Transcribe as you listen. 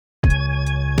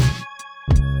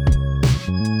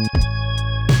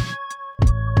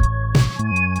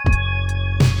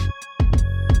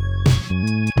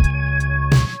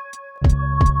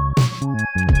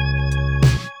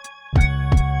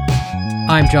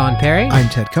I'm John Perry. I'm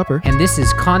Ted Cupper. And this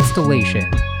is Constellation,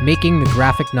 Making the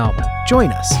Graphic Novel. Join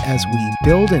us as we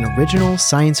build an original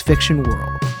science fiction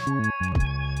world.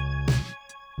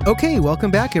 Okay, welcome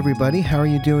back, everybody. How are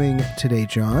you doing today,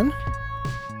 John?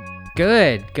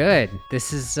 Good.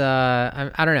 This is,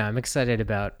 I don't know, I'm excited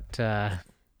about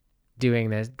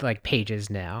doing this, like, pages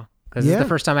now. Because It's the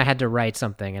first time I had to write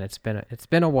something, and it's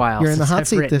been a while. You're in the hot I've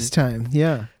seat this time,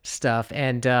 yeah. Stuff,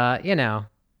 and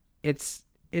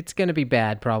it's going to be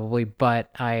bad probably, but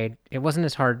it wasn't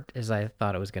as hard as I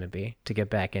thought it was going to be to get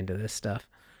back into this stuff.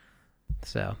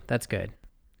 So that's good.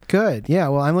 Good, yeah.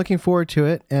 Well, I'm looking forward to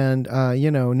it, and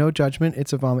no judgment.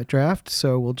 It's a vomit draft,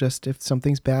 so we'll just, if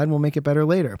something's bad, we'll make it better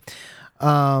later.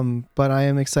 But I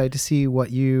am excited to see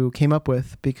what you came up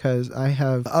with, because I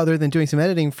have, other than doing some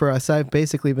editing for us, I've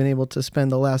basically been able to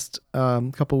spend the last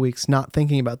couple weeks not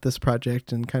thinking about this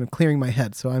project and kind of clearing my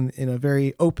head. So I'm in a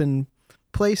very open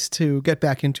place to get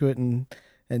back into it and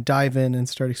dive in and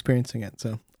start experiencing it.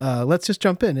 So let's just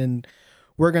jump in, and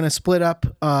we're going to split up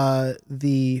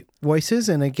the voices.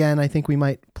 And again, I think we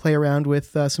might play around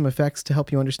with some effects to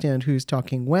help you understand who's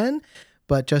talking when.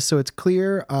 But just so it's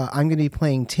clear, I'm going to be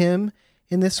playing Tim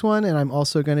in this one, and I'm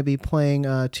also going to be playing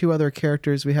two other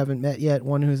characters we haven't met yet,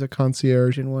 one who's a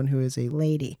concierge and one who is a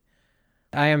lady.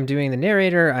 I am doing the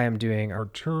narrator, I am doing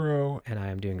Arturo, and I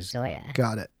am doing Zoya.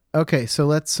 Got it. Okay, so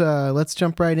let's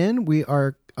jump right in. We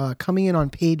are coming in on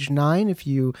page 9. If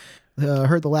you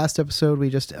heard the last episode, we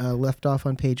just left off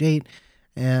on page 8.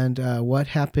 And what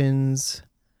happens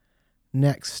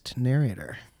next,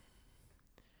 narrator?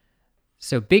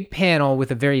 So big panel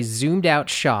with a very zoomed out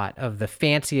shot of the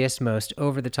fanciest, most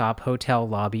over-the-top hotel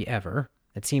lobby ever.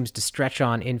 It seems to stretch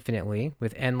on infinitely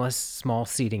with endless small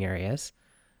seating areas.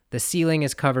 The ceiling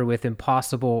is covered with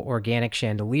impossible organic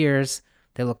chandeliers.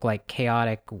 They look like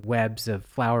chaotic webs of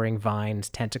flowering vines,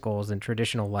 tentacles, and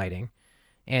traditional lighting.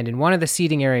 And in one of the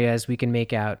seating areas, we can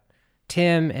make out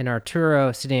Tim and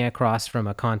Arturo sitting across from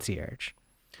a concierge.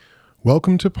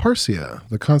 Welcome to Parsia,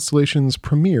 the Constellation's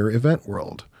premier event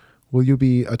world. Will you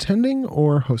be attending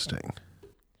or hosting?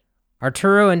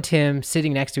 Arturo and Tim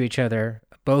sitting next to each other,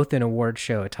 both in award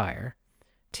show attire.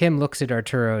 Tim looks at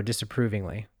Arturo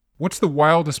disapprovingly. What's the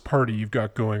wildest party you've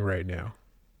got going right now?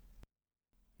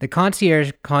 The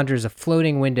concierge conjures a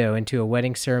floating window into a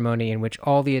wedding ceremony in which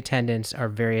all the attendants are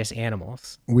various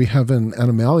animals. We have an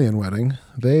Animalian wedding.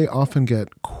 They often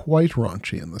get quite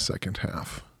raunchy in the second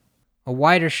half. A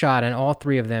wider shot on all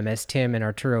three of them as Tim and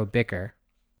Arturo bicker.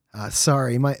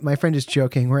 Sorry, my friend is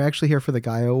joking. We're actually here for the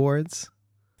Gaia Awards.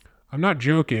 I'm not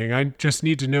joking. I just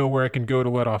need to know where I can go to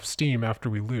let off steam after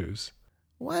we lose.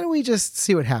 Why don't we just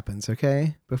see what happens,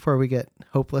 okay? Before we get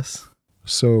hopeless.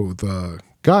 So, the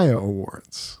Gaia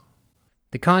Awards.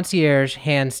 The concierge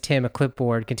hands Tim a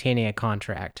clipboard containing a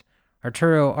contract.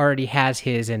 Arturo already has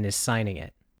his and is signing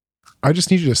it. I just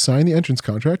need you to sign the entrance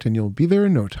contract and you'll be there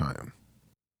in no time.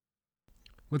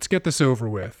 Let's get this over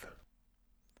with.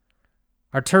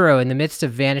 Arturo, in the midst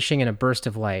of vanishing in a burst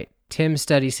of light, Tim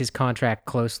studies his contract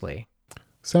closely.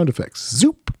 Sound effects.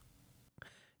 Zoop!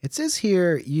 It says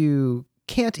here you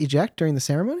can't eject during the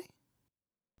ceremony?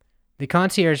 The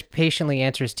concierge patiently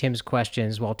answers Tim's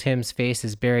questions while Tim's face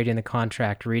is buried in the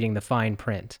contract reading the fine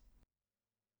print.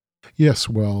 Yes,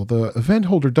 well, the event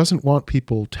holder doesn't want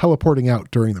people teleporting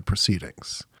out during the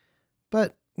proceedings.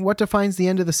 But what defines the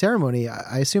end of the ceremony?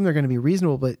 I assume they're going to be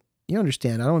reasonable, but you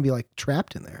understand, I don't want to be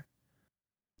trapped in there.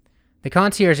 The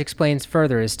concierge explains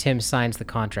further as Tim signs the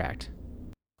contract.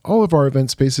 All of our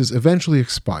event spaces eventually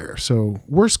expire, so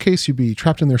worst case you'd be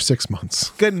trapped in there 6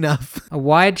 months. Good enough. A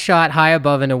wide shot high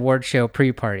above an award show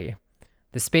pre-party.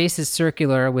 The space is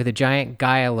circular with a giant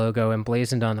Gaia logo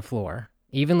emblazoned on the floor.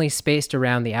 Evenly spaced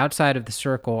around the outside of the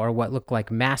circle are what look like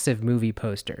massive movie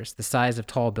posters, the size of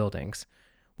tall buildings.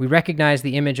 We recognize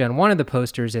the image on one of the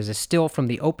posters as a still from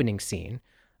the opening scene,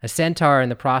 a centaur in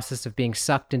the process of being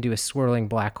sucked into a swirling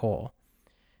black hole.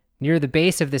 Near the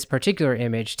base of this particular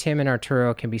image, Tim and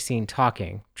Arturo can be seen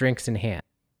talking, drinks in hand.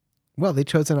 Well, they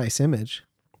chose a nice image.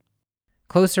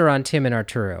 Closer on Tim and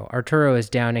Arturo, Arturo is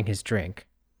downing his drink.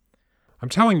 I'm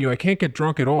telling you, I can't get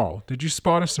drunk at all. Did you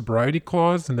spot a sobriety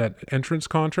clause in that entrance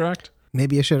contract?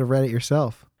 Maybe you should have read it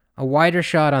yourself. A wider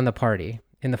shot on the party.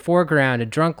 In the foreground, a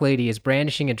drunk lady is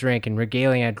brandishing a drink and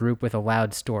regaling a group with a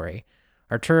loud story.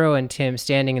 Arturo and Tim,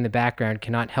 standing in the background,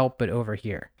 cannot help but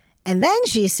overhear. And then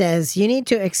she says, you need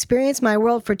to experience my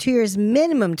world for 2 years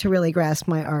minimum to really grasp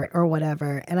my art or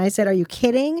whatever. And I said, are you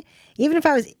kidding? Even if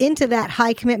I was into that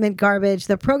high commitment garbage,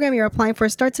 the program you're applying for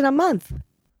starts in a month.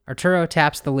 Arturo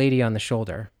taps the lady on the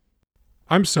shoulder.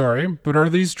 I'm sorry, but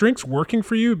are these drinks working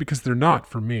for you? Because they're not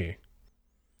for me.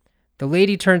 The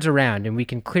lady turns around, and we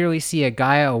can clearly see a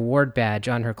Gaia award badge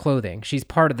on her clothing. She's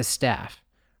part of the staff.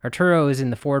 Arturo is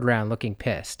in the foreground looking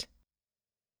pissed.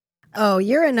 Oh,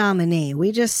 you're a nominee.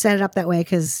 We just set it up that way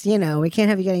because, we can't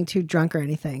have you getting too drunk or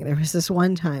anything. There was this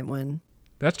one time when...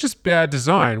 That's just bad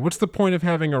design. What's the point of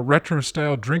having a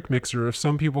retro-style drink mixer if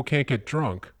some people can't get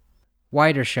drunk?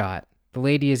 Wider shot. The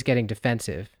lady is getting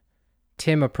defensive.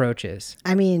 Tim approaches.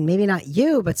 I mean, maybe not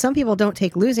you, but some people don't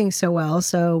take losing so well,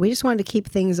 so we just wanted to keep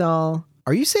things all...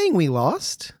 Are you saying we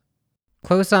lost?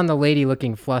 Close on the lady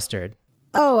looking flustered.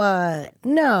 Oh,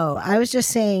 no. I was just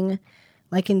saying,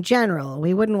 like in general,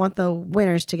 we wouldn't want the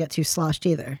winners to get too sloshed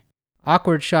either.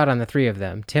 Awkward shot on the three of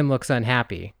them. Tim looks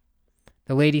unhappy.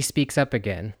 The lady speaks up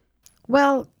again.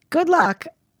 Well, good luck.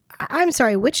 I'm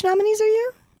sorry, which nominees are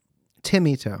you?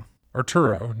 Timito.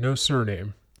 Arturo, no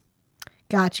surname.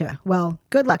 Gotcha. Well,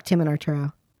 good luck, Tim and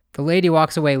Arturo. The lady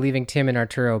walks away, leaving Tim and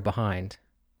Arturo behind.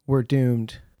 We're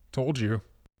doomed. Told you.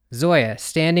 Zoya,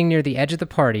 standing near the edge of the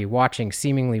party, watching,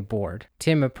 seemingly bored.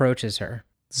 Tim approaches her.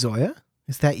 Zoya?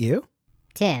 Is that you?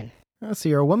 Tim, Oh, so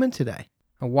you're a woman today.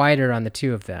 A wider on the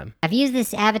two of them. I've used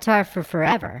this avatar for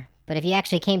forever, but if you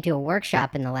actually came to a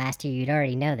workshop in the last year, you'd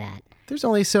already know that. There's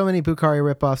only so many Bukhari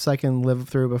ripoffs I can live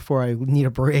through before I need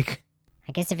a break.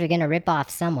 I guess if you're gonna rip off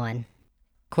someone.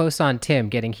 Close on Tim,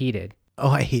 getting heated.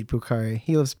 Oh, I hate Bukhari.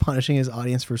 He loves punishing his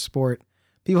audience for sport.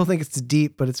 People think it's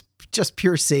deep, but it's just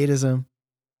pure sadism.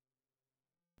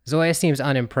 Zoya seems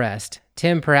unimpressed.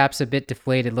 Tim, perhaps a bit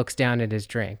deflated, looks down at his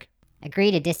drink. Agree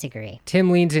to disagree. Tim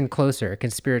leans in closer,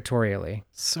 conspiratorially.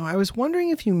 So I was wondering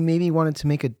if you maybe wanted to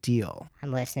make a deal.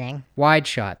 I'm listening. Wide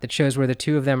shot that shows where the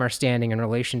two of them are standing in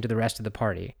relation to the rest of the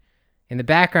party. In the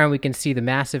background, we can see the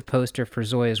massive poster for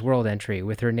Zoya's world entry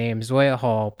with her name, Zoya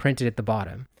Hall, printed at the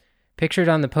bottom. Pictured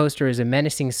on the poster is a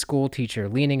menacing school teacher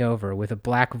leaning over with a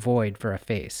black void for a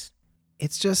face.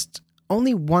 It's just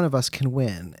only one of us can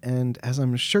win, and as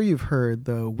I'm sure you've heard,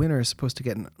 the winner is supposed to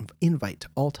get an invite to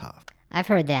Altov. I've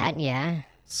heard that, yeah.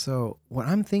 So what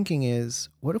I'm thinking is,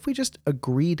 what if we just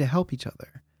agree to help each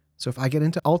other? So if I get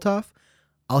into Altov,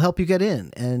 I'll help you get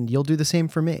in, and you'll do the same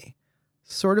for me.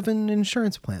 Sort of an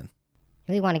insurance plan.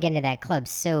 You really want to get into that club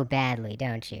so badly,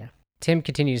 don't you? Tim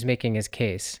continues making his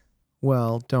case.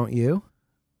 Well, don't you?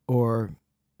 Or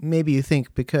maybe you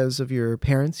think because of your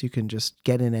parents you can just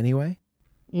get in anyway?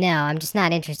 No, I'm just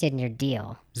not interested in your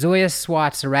deal. Zoya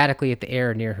swats erratically at the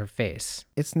air near her face.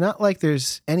 It's not like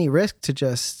there's any risk to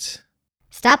just...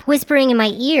 Stop whispering in my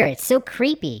ear, it's so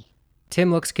creepy.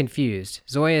 Tim looks confused.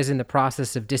 Zoya is in the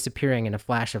process of disappearing in a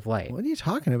flash of light. What are you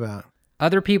talking about?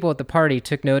 Other people at the party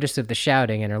took notice of the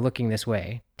shouting and are looking this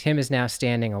way. Tim is now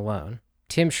standing alone.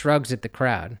 Tim shrugs at the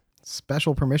crowd.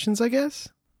 Special permissions, I guess?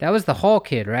 That was the Hall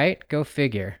kid, right? Go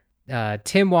figure.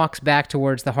 Tim walks back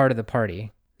towards the heart of the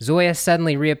party. Zoya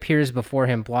suddenly reappears before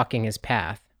him, blocking his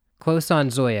path. Close on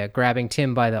Zoya, grabbing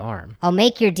Tim by the arm. I'll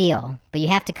make your deal, but you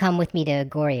have to come with me to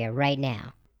Agoria right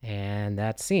now. And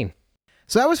that's scene.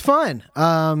 So that was fun.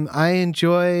 I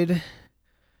enjoyed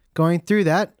going through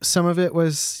that. Some of it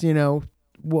was,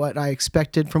 what I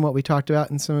expected from what we talked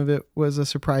about, and some of it was a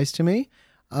surprise to me.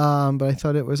 But I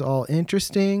thought it was all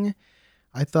interesting.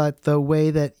 I thought the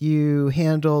way that you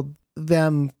handled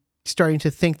them starting to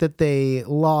think that they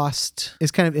lost is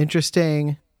kind of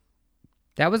interesting.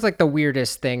 That was like the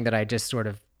weirdest thing that I just sort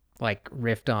of like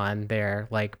riffed on there.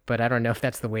 But I don't know if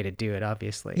that's the way to do it,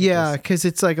 obviously. Yeah, because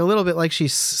it's like a little bit like she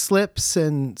slips.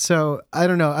 And so I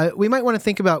don't know. We might want to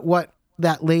think about what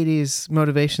that lady's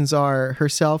motivations are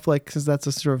herself, because that's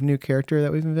a sort of new character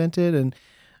that we've invented.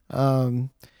 And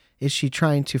is she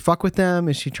trying to fuck with them?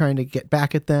 Is she trying to get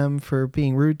back at them for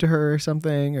being rude to her or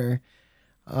something? Or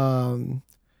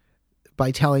by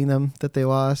telling them that they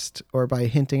lost, or by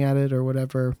hinting at it or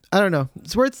whatever. I don't know.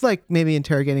 It's worth maybe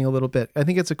interrogating a little bit. I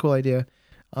think it's a cool idea.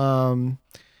 And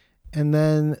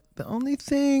then only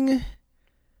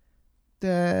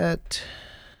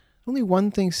one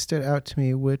thing stood out to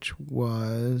me, which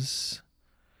was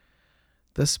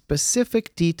the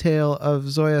specific detail of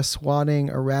Zoya swatting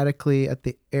erratically at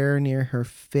the air near her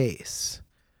face.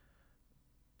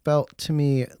 Felt to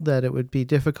me that it would be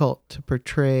difficult to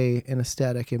portray an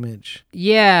aesthetic image.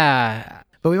 Yeah.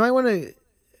 But we might want to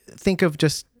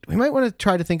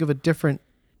try to think of a different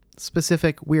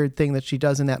specific weird thing that she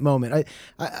does in that moment.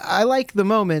 I like the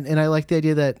moment, and I like the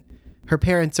idea that her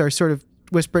parents are sort of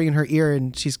whispering in her ear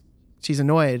and she's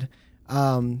annoyed.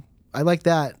 I like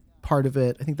that part of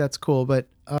it. I think that's cool, but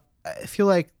I feel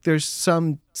like there's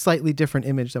some slightly different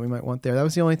image that we might want there. That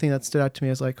was the only thing that stood out to me.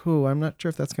 I was like, I'm not sure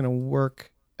if that's going to work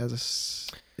in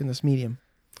this medium.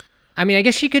 I mean, I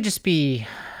guess she could just be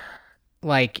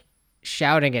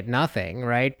shouting at nothing,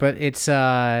 right? But it's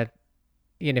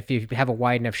if you have a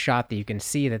wide enough shot that you can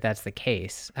see that that's the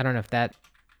case. I don't know if that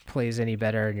plays any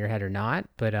better in your head or not,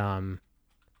 but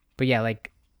yeah,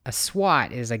 like a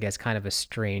SWAT is, I guess, kind of a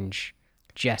strange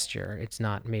gesture. It's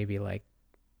not maybe like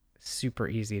super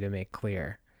easy to make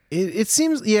clear. It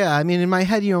seems, yeah. I mean, in my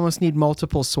head, you almost need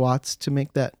multiple SWATs to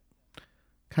make that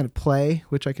kind of play,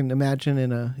 which I can imagine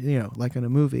in a, like in a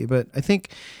movie. But I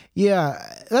think,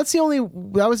 yeah, that was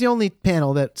the only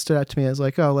panel that stood out to me as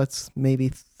like, oh, let's maybe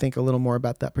think a little more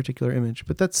about that particular image.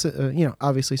 But that's,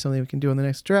 obviously something we can do in the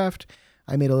next draft.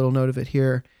 I made a little note of it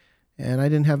here, and I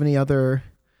didn't have any other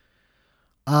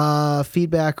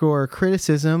feedback or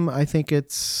criticism. I think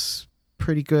it's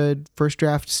pretty good first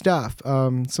draft stuff.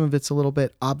 Some of it's a little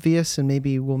bit obvious, and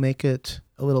maybe we'll make it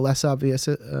a little less obvious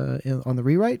on the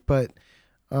rewrite. But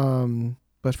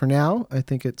for now, I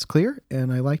think it's clear,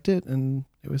 and I liked it, and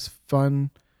it was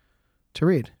fun to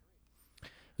read.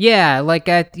 Yeah,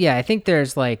 I think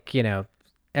there's like,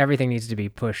 everything needs to be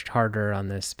pushed harder on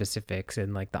the specifics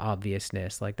and like the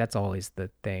obviousness. Like that's always the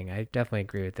thing. I definitely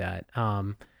agree with that.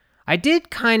 I did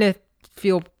kind of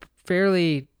feel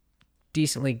fairly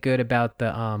decently good about the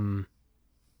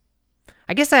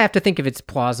I guess I have to think if it's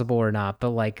plausible or not, but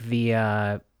like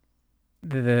the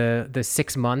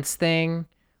 6 months thing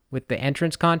with the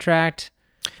entrance contract.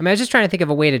 I mean, I was just trying to think of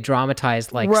a way to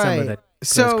dramatize like some of those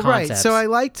concepts. So I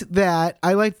liked that.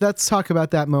 Let's talk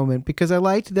about that moment, because I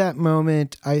liked that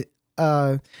moment.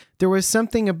 There was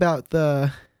something about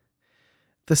the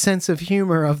sense of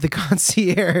humor of the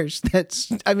concierge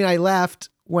I laughed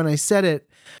when I said it.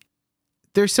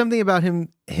 There's something about him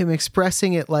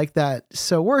expressing it like that.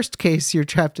 So worst case, you're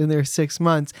trapped in there 6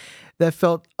 months. That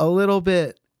felt a little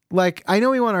bit like, I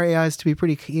know we want our AIs to be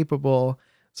pretty capable,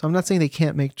 so I'm not saying they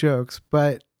can't make jokes,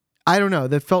 but I don't know.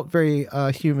 That felt very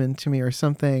human to me or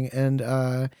something. And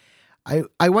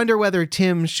I wonder whether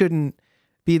Tim shouldn't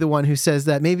be the one who says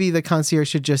that. Maybe the concierge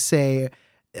should just say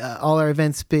all our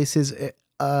event spaces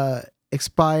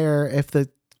expire. If the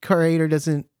curator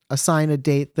doesn't assign a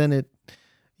date, then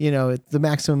the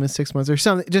maximum is 6 months or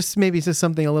something. Just maybe just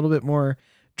something a little bit more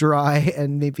dry,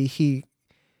 and maybe he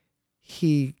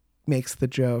makes the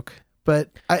joke.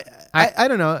 But I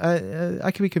don't know.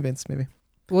 I can be convinced maybe.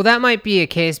 Well, that might be a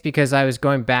case because I was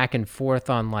going back and forth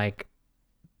on like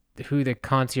who the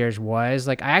concierge was.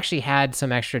 Like I actually had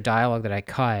some extra dialogue that I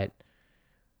cut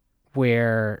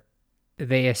where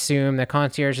they assume the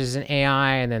concierge is an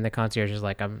AI, and then the concierge is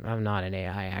like, I'm not an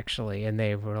AI actually. And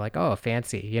they were like, oh,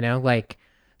 fancy,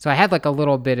 so I had like a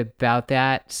little bit about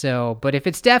that. So, but if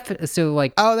it's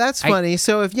oh, that's funny.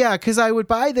 So because I would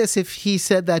buy this if he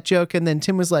said that joke and then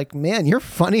Tim was like, man, you're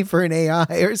funny for an AI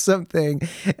or something.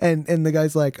 And the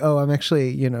guy's like, oh, I'm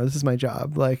actually, this is my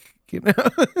job. Like,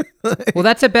 well,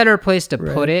 that's a better place to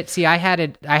put it. See, I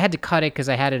had to cut it because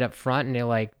I had it up front and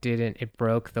it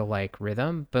broke the like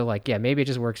rhythm, but like, yeah, maybe it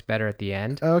just works better at the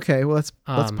end. Okay. Well,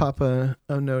 let's pop a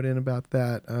note in about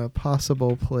that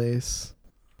possible place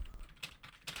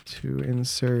to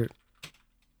insert,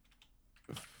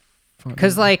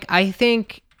 because like I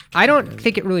don't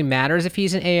think it really matters if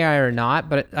he's an AI or not,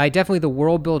 but I definitely, the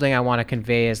world building I want to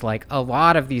convey is like a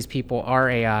lot of these people are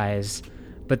AIs,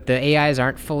 but the AIs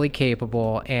aren't fully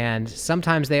capable, and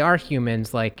sometimes they are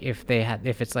humans. Like if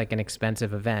it's like an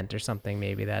expensive event or something,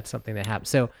 maybe that's something that happens.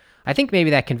 So I think maybe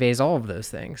that conveys all of those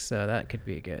things. So that could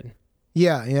be good.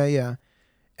 Yeah.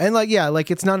 And like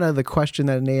it's not out of the question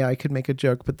that an AI could make a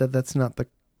joke, but that's not the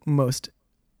most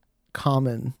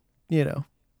common,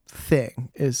 thing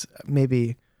is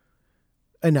maybe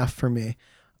enough for me.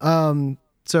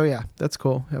 So yeah, that's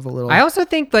cool. Have a little. I also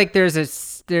think like there's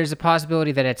a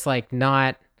possibility that it's like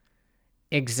not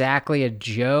exactly a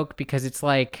joke, because it's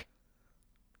like,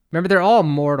 remember, they're all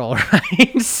mortal,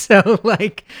 right? So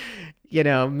like,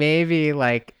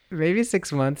 maybe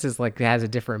 6 months is like has a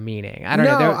different meaning. I don't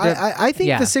know. I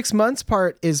think the 6 months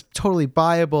part is totally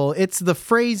buyable. It's the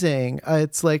phrasing.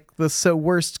 It's like the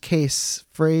worst case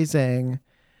phrasing,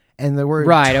 and the word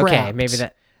right. trapped, okay, maybe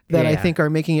that I think are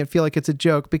making it feel like it's a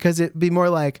joke, because it'd be more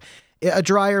like a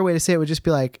drier way to say it would just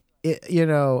be like,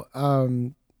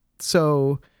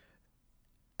 so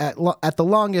at the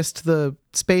longest, the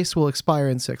space will expire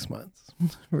in 6 months,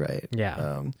 right?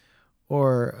 Yeah.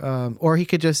 Or he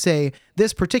could just say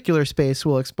this particular space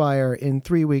will expire in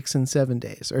 3 weeks and 7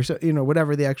 days, or so,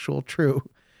 whatever the actual true,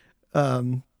 he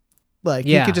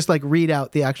could just like read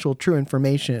out the actual true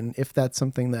information if that's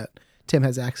something that Tim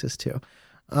has access to.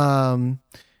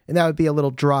 And that would be a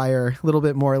little drier, a little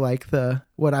bit more like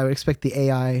what I would expect the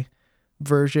AI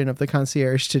version of the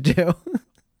concierge to do.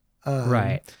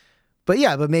 Right. But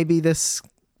maybe this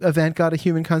event got a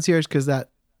human concierge because that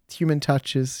human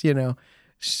touch is,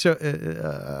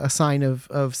 a sign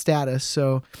of status.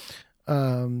 So,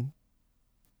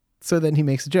 so then he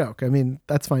makes a joke. I mean,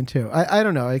 that's fine too. I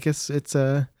don't know. I guess it's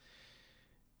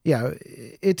yeah,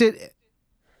 it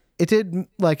did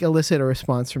like elicit a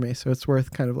response for me. So it's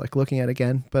worth kind of like looking at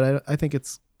again, but I think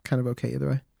it's kind of okay either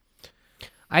way.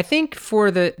 I think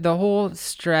for the whole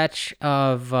stretch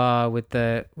of with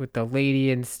the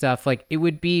lady and stuff, like it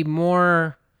would be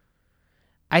more.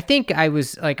 I think I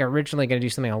was like originally going to do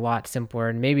something a lot simpler,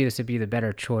 and maybe this would be the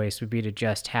better choice. Would be to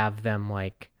just have them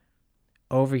like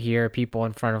over here, people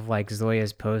in front of like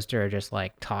Zoya's poster are just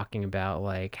like talking about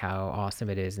like how awesome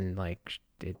it is, and like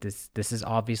this is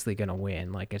obviously going to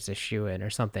win, like it's a shoo-in or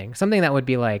something that would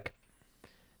be like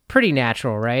pretty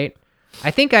natural, right?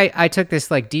 I think I took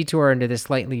this like detour into this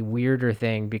slightly weirder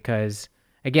thing because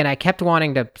again, I kept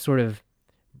wanting to sort of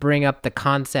bring up the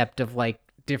concept of like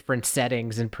different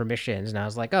settings and permissions, and I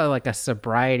was like, oh, like a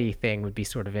sobriety thing would be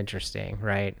sort of interesting,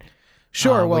 right?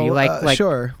 Sure. Where you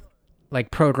sure. Like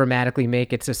programmatically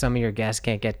make it so some of your guests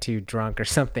can't get too drunk or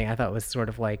something. I thought was sort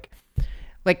of like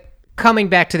coming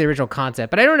back to the original concept,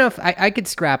 but I don't know if I could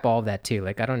scrap all of that too.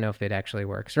 Like, I don't know if it actually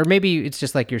works, or maybe it's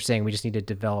just like you're saying, we just need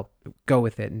to go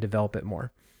with it and develop it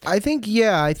more. I think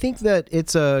that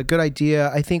it's a good idea.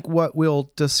 I think what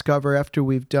we'll discover after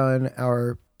we've done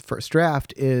our first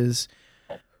draft is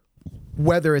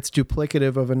whether it's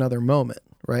duplicative of another moment,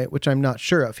 right? Which I'm not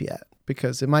sure of yet,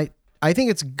 because it might. I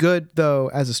think it's good though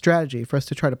as a strategy for us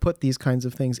to try to put these kinds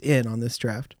of things in on this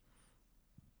draft.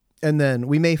 And then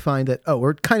we may find that, oh,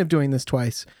 we're kind of doing this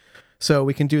twice, so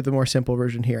we can do the more simple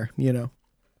version here, you know?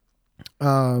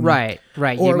 Right.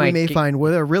 Or we may find,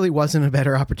 well, there really wasn't a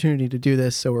better opportunity to do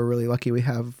this, so we're really lucky we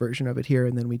have a version of it here,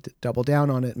 and then we double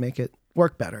down on it and make it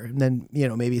work better. And then, you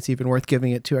know, maybe it's even worth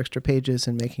giving it 2 extra pages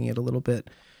and making it a little bit,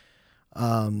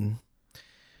 I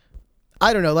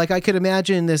don't know, like I could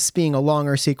imagine this being a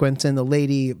longer sequence and the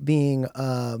lady being...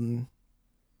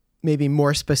 maybe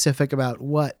more specific about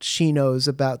what she knows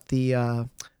about the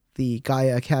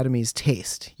Gaia Academy's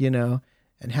taste, you know,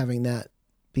 and having that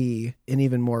be an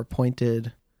even more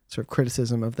pointed sort of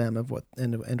criticism of them, of what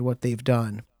and what they've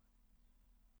done.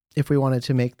 If we wanted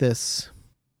to make this,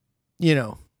 you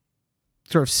know,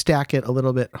 sort of stack it a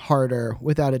little bit harder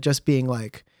without it just being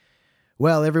like,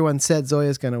 well, everyone said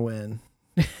Zoya's going to win,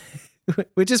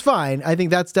 which is fine. I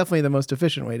think that's definitely the most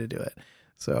efficient way to do it.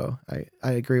 So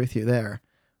I agree with you there.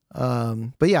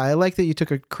 But yeah, I like that you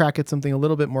took a crack at something a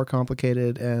little bit more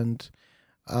complicated, and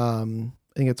I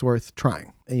think it's worth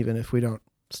trying, even if we don't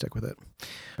stick with it.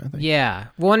 Yeah.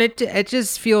 Well, and it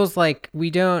just feels like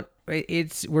we're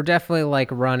definitely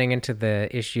like running into the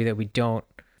issue that we don't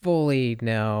fully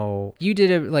know. You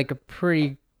did a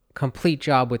pretty complete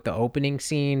job with the opening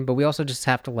scene, but we also just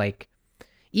have to like,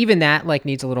 even that like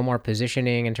needs a little more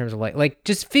positioning in terms of like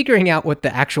just figuring out what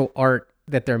the actual art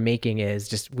that they're making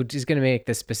which is going to make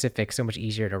the specifics so much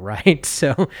easier to write.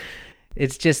 So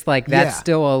it's just like that's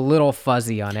still a little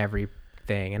fuzzy on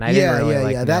everything, and I didn't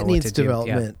really know that what needs to do.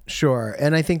 development. Sure.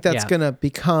 And I think that's going to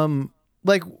become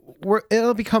like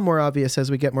it'll become more obvious as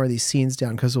we get more of these scenes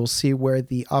down, because we'll see where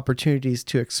the opportunities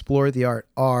to explore the art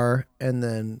are, and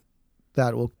then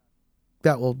that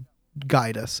will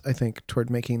guide us, I think, toward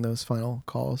making those final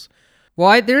calls.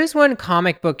 Well, there is one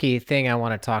comic booky thing I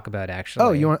want to talk about, actually.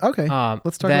 Oh, you want? Okay,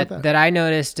 let's talk about that. That I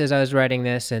noticed as I was writing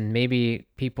this, and maybe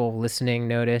people listening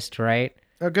noticed, right?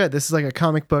 Oh, good. This is like a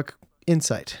comic book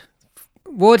insight.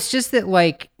 Well, it's just that,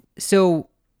 like, so,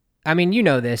 I mean, you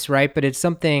know this, right? But it's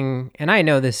something, and I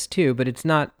know this too, but it's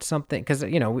not something, because,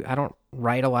 you know, I don't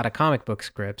write a lot of comic book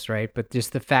scripts, right? But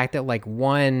just the fact that, like,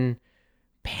 one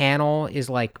panel is,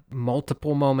 like,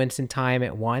 multiple moments in time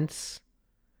at once,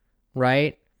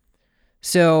 right?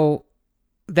 So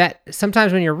that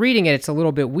sometimes when you're reading it, it's a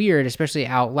little bit weird, especially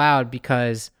out loud,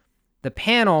 because the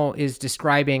panel is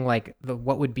describing like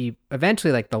what would be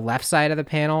eventually like the left side of the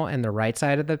panel and the right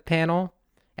side of the panel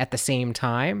at the same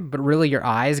time. But really your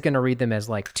eye is going to read them as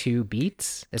like 2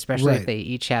 beats, especially if they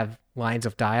each have lines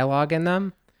of dialogue in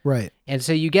them. Right. And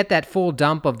so you get that full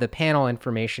dump of the panel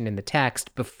information in the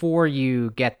text before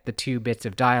you get the 2 bits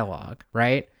of dialogue,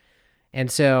 right? And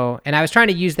I was trying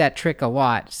to use that trick a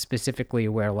lot, specifically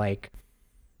where like,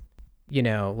 you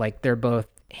know, like they're both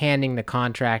handing the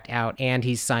contract out and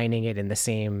he's signing it in the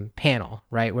same panel,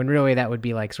 right? When really that would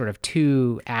be like sort of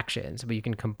 2 actions, but you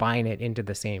can combine it into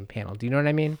the same panel. Do you know what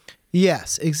I mean?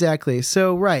 Yes, exactly.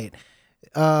 So, right.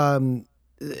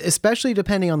 Especially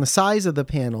depending on the size of the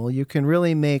panel, you can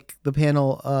really make the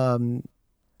panel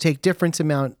take different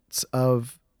amounts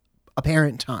of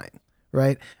apparent time.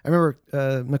 Right. I remember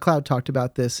McLeod talked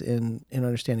about this in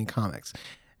Understanding Comics.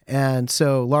 And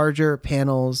so larger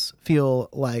panels feel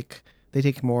like They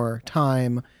take more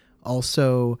time.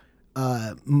 Also,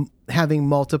 having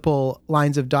multiple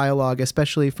lines of dialogue,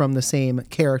 especially from the same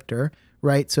character,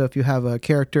 right? So if you have a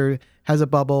character has a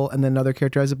bubble and then another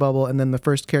character has a bubble and then the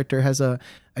first character has an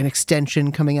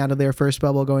extension coming out of their first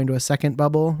bubble going to a second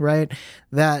bubble, right?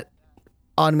 That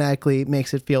automatically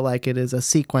makes it feel like it is a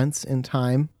sequence in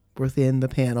time within the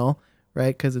panel,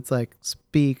 right? Because it's like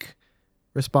speak,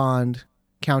 respond,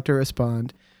 counter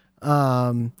respond.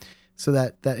 So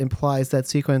that implies that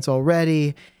sequence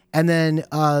already. And then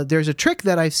there's a trick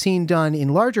that I've seen done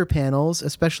in larger panels,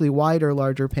 especially wider,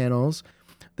 larger panels,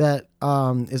 that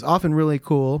is often really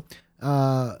cool,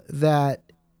 that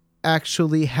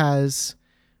actually has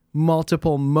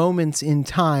multiple moments in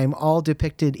time all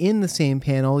depicted in the same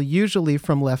panel, usually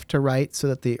from left to right, so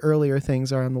that the earlier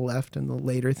things are on the left and the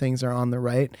later things are on the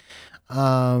right,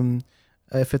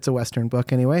 if it's a Western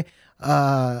book anyway.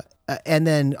 And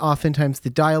then oftentimes the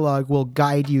dialogue will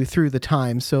guide you through the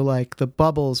time. So like the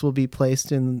bubbles will be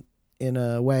placed in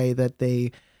a way that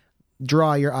they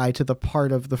draw your eye to the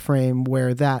part of the frame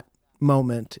where that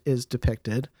moment is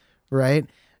depicted, right?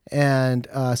 And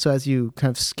so as you kind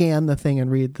of scan the thing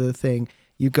and read the thing,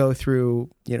 you go through,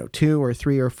 2 or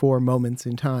 3 or 4 moments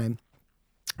in time,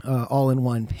 all in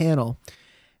one panel.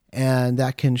 And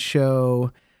that can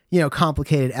show,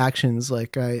 complicated actions.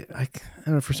 Like I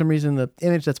don't know, for some reason, the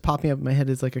image that's popping up in my head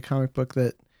is like a comic book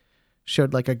that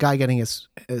showed like a guy getting his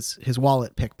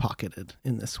wallet pickpocketed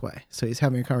in this way. So he's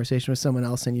having a conversation with someone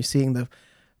else and you're seeing the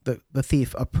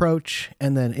thief approach.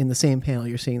 And then in the same panel,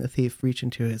 you're seeing the thief reach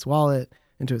into his wallet,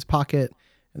 into his pocket,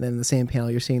 and then in the same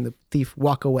panel you're seeing the thief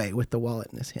walk away with the wallet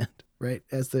in his hand, right?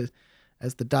 As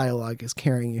the dialogue is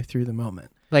carrying you through the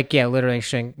moment. Like, yeah, literally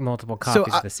showing multiple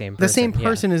copies of the same person. The same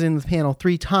person is in the panel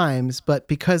 3 times, but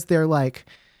because they're like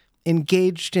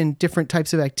engaged in different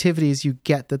types of activities, you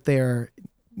get that there's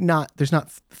not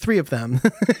 3 of them.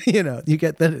 You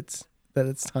get that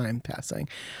it's time passing.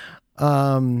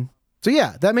 So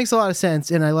yeah, that makes a lot of sense.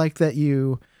 And I like that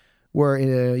you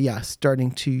were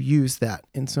starting to use that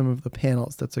in some of the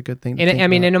panels. That's a good thing to think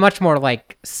about. In a much more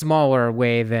like smaller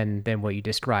way than what you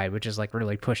described, which is like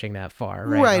really pushing that far,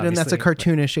 right? Right, and that's a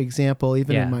cartoonish example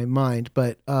even in my mind,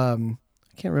 but I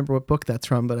can't remember what book that's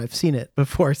from, but I've seen it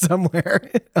before somewhere.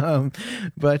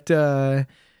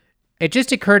 It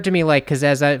just occurred to me, like, because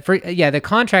the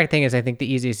contract thing is, I think,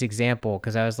 the easiest example,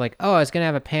 because I was like, oh, I was going to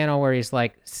have a panel where he's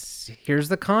like, here's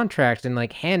the contract, and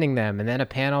like handing them, and then a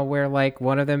panel where like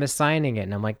one of them is signing it,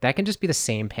 and I'm like, that can just be the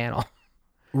same panel.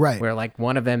 Right. Where like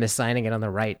one of them is signing it on the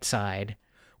right side.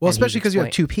 Well, especially because you have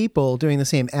 2 people doing the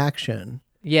same action.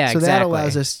 Yeah, so exactly. that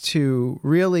allows us to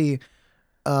really,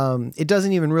 it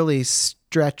doesn't even really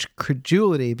stretch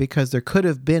credulity, because there could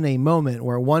have been a moment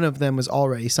where one of them was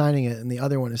already signing it and the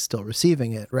other one is still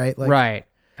receiving it, right? Like, right.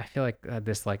 I feel like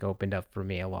this like opened up for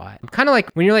me a lot. I'm kind of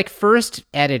like when you're like first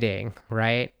editing,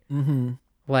 right? Mm-hmm.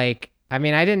 Like, I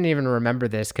mean, I didn't even remember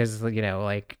this because,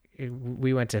 like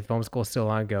we went to film school so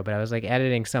long ago, but I was like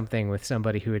editing something with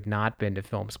somebody who had not been to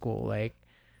film school like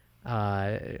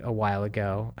a while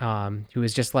ago, who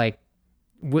was just like,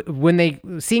 when they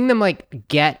seeing them like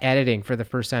get editing for the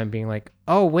first time, being like,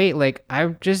 oh wait, like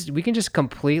we can just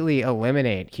completely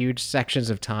eliminate huge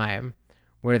sections of time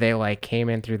where they like came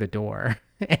in through the door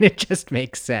and it just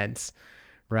makes sense,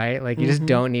 right? Like you just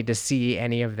don't need to see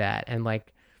any of that. And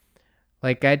like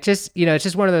I just, it's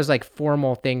just one of those like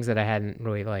formal things that I hadn't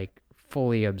really like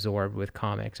fully absorbed with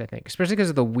comics, I think, especially because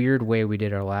of the weird way we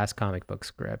did our last comic book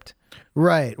script.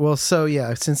 Right. Well, so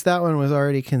yeah, since that one was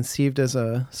already conceived as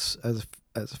a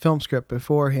film script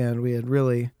beforehand, we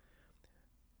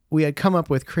had come up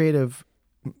with creative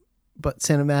but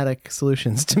cinematic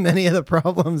solutions to many of the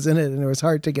problems in it, and it was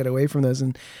hard to get away from those.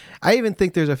 And I even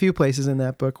think there's a few places in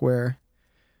that book where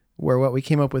what we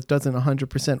came up with doesn't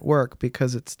 100% work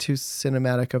because it's too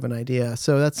cinematic of an idea.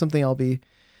 So that's something I'll be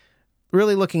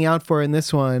really looking out for in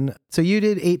this one. So you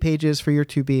did 8 pages for your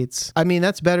 2 beats. I mean,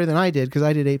 that's better than I did because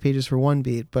I did 8 pages for 1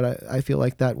 beat, but I feel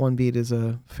like that 1 beat is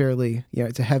a fairly,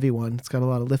 it's a heavy one. It's got a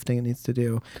lot of lifting it needs to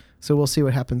do. So we'll see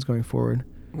what happens going forward.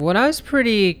 When I was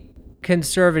pretty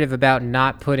conservative about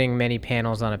not putting many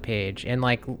panels on a page, and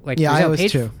like yeah, I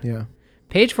was too. Yeah.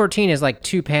 Page 14 is like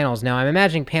 2 panels. Now I'm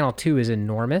imagining panel 2 is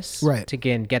enormous, right? To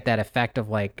again get that effect of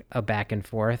like a back and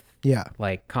forth,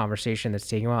 like conversation that's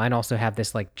taking a while, and also have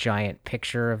this like giant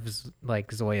picture of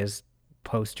like Zoya's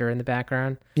poster in the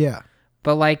background. Yeah.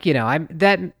 But like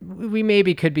we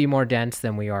maybe could be more dense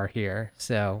than we are here,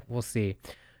 so we'll see.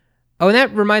 Oh, and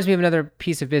that reminds me of another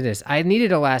piece of business. I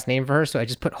needed a last name for her, so I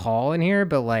just put Hall in here.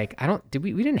 But like,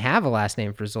 we didn't have a last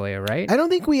name for Zoya, right? I don't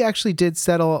think we actually did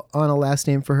settle on a last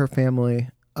name for her family.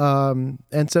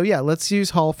 And so yeah, let's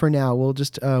use Hall for now. We'll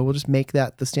just make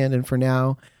that the stand-in for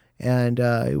now, and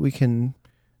we can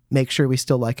make sure we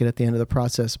still like it at the end of the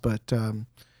process. But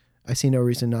I see no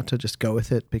reason not to just go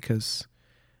with it, because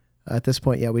at this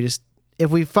point, yeah, if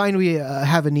we find we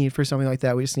have a need for something like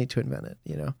that, we just need to invent it,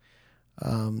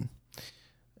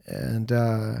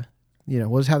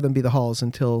 we'll just have them be the Halls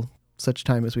until such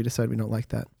time as we decide we don't like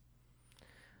that.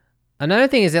 Another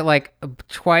thing is that like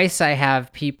twice I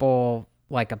have people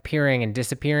like appearing and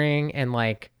disappearing, and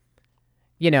like,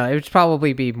 it would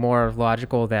probably be more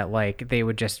logical that like they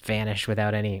would just vanish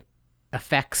without any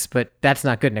effects, but that's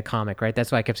not good in a comic, right?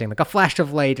 That's why I kept saying like a flash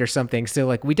of light or something. So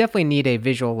like we definitely need a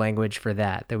visual language for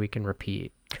that we can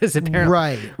repeat, because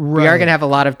apparently we are going to have a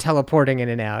lot of teleporting in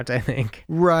and out, I think.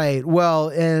 Right. Well,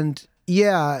 and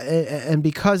yeah, and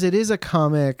because it is a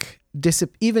comic,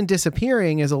 even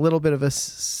disappearing is a little bit of a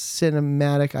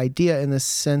cinematic idea, in the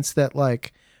sense that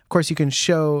like, of course you can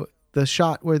show the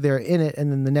shot where they're in it and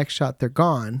then the next shot they're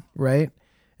gone, right?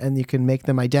 And you can make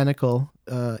them identical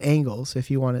angles if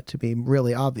you want it to be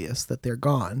really obvious that they're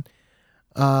gone.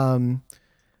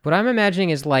 What I'm imagining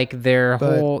is like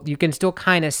you can still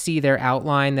kind of see their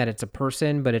outline, that it's a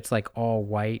person, but it's like all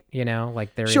white,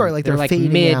 like they're they're like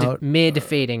fading out. mid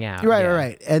fading out. Right, yeah.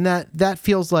 right. And that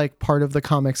feels like part of the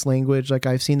comics language. Like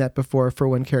I've seen that before for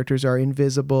when characters are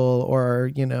invisible or,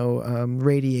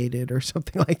 radiated or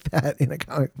something like that in a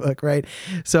comic book, right?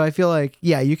 So I feel like,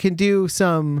 yeah, you can do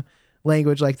some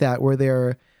language like that where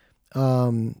they're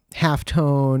half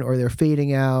tone, or they're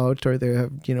fading out, or they're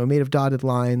made of dotted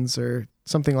lines or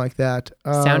something like that.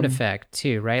 Sound effect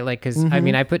too, right? Like, because I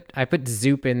mean, I put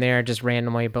zoop in there just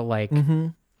randomly, but like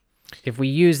if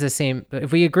we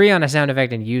agree on a sound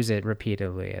effect and use it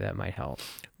repeatedly, that might help.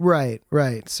 Right.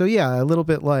 So yeah, a little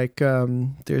bit like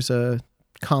there's a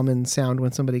common sound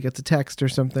when somebody gets a text or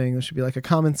something. There should be like a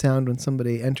common sound when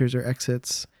somebody enters or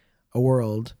exits a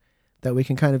world, that we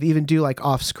can kind of even do like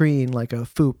off screen, like a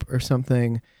foop or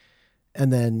something,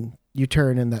 and then you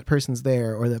turn and that person's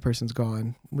there or that person's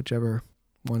gone, whichever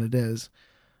one it is.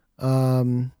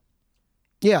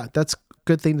 Yeah, that's a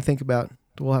good thing to think about.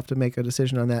 We'll have to make a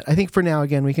decision on that. I think for now,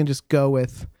 again, we can just go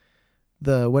with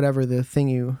whatever the thing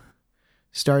you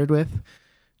started with,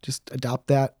 just adopt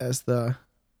that as the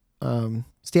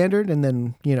standard, and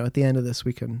then at the end of this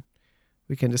we can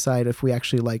decide if we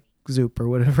actually like Zoop or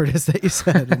whatever it is that you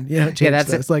said, and change yeah, that's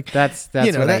that. It's like that's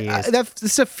what I used. That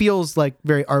stuff feels like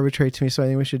very arbitrary to me, so I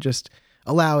think we should just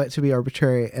allow it to be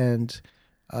arbitrary, and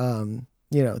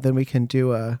then we can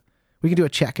do a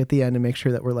check at the end and make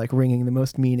sure that we're like wringing the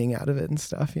most meaning out of it and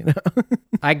stuff.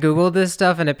 I googled this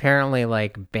stuff, and apparently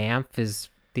like BAMF is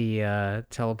the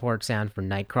teleport sound for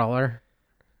Nightcrawler.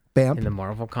 BAMF in the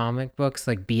Marvel comic books,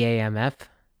 like BAMF.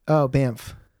 Oh,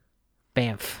 BAMF.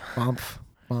 BAMF.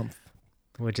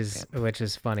 Which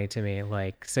is funny to me.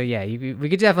 Like, so yeah, we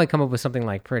could definitely come up with something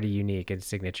like pretty unique and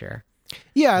signature.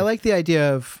 Yeah, I like the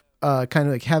idea of kind of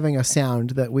like having a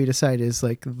sound that we decide is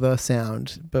like the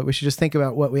sound, but we should just think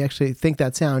about what we actually think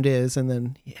that sound is, and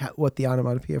then what the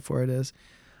onomatopoeia for it is.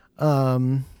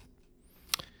 And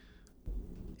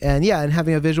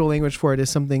having a visual language for it is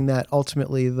something that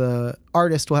ultimately the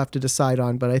artist will have to decide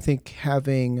on. But I think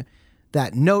having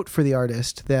that note for the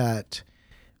artist that,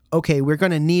 okay, we're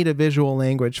going to need a visual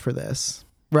language for this,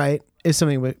 right, is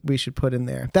something we should put in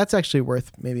there. That's actually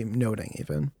worth maybe noting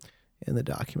even in the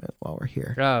document while we're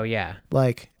here. Oh, yeah.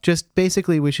 Like, just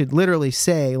basically we should literally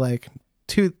say, like,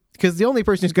 because the only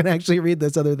person who's going to actually read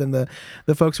this other than the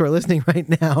folks who are listening right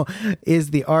now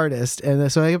is the artist.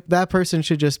 And so that person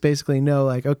should just basically know,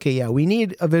 like, okay, yeah, we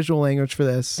need a visual language for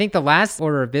this. I think the last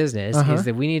order of business is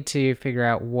that we need to figure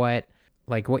out what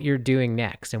you're doing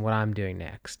next and what I'm doing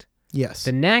next. Yes.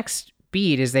 The next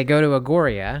beat is they go to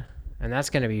Agoria, and that's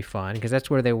going to be fun because that's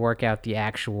where they work out the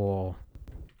actual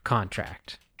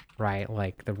contract, right?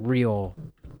 Like the real,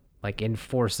 like,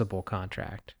 enforceable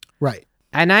contract. Right.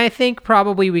 And I think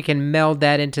probably we can meld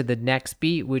that into the next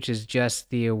beat, which is just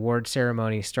the award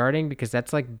ceremony starting, because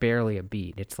that's like barely a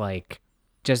beat. It's like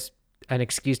just an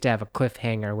excuse to have a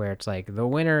cliffhanger where it's like the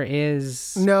winner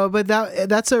is... No, but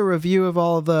that's a review of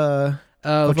all the...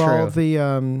 all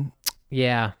the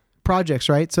projects,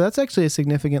 right? So that's actually a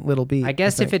significant little beat. I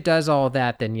guess if it does all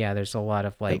that, then yeah, there's a lot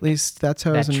of like, at least that's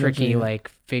how that tricky like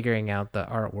figuring out the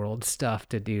art world stuff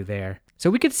to do there.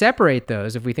 So we could separate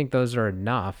those if we think those are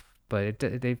enough, but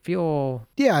they feel...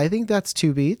 Yeah, I think that's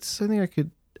 2 beats. I think I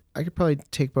could probably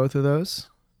take both of those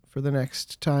for the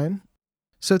next time.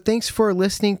 So thanks for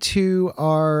listening to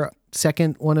our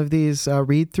second one of these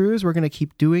read-throughs. We're going to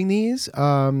keep doing these.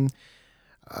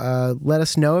 let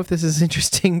us know if this is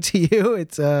interesting to you.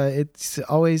 It's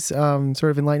always sort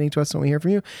of enlightening to us when we hear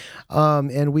from you.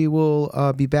 And we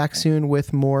will be back soon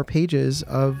with more pages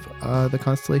of the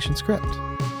Constellation script.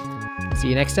 See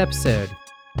you next episode.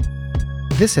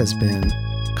 This has been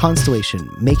Constellation,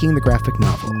 Making the Graphic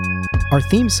Novel. Our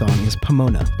theme song is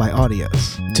Pomona by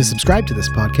Audios. To subscribe to this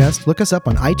podcast, look us up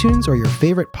on iTunes or your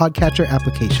favorite podcatcher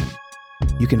application.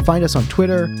 You can find us on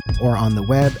Twitter or on the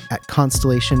web at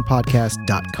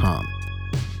constellationpodcast.com.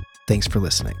 Thanks for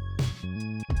listening.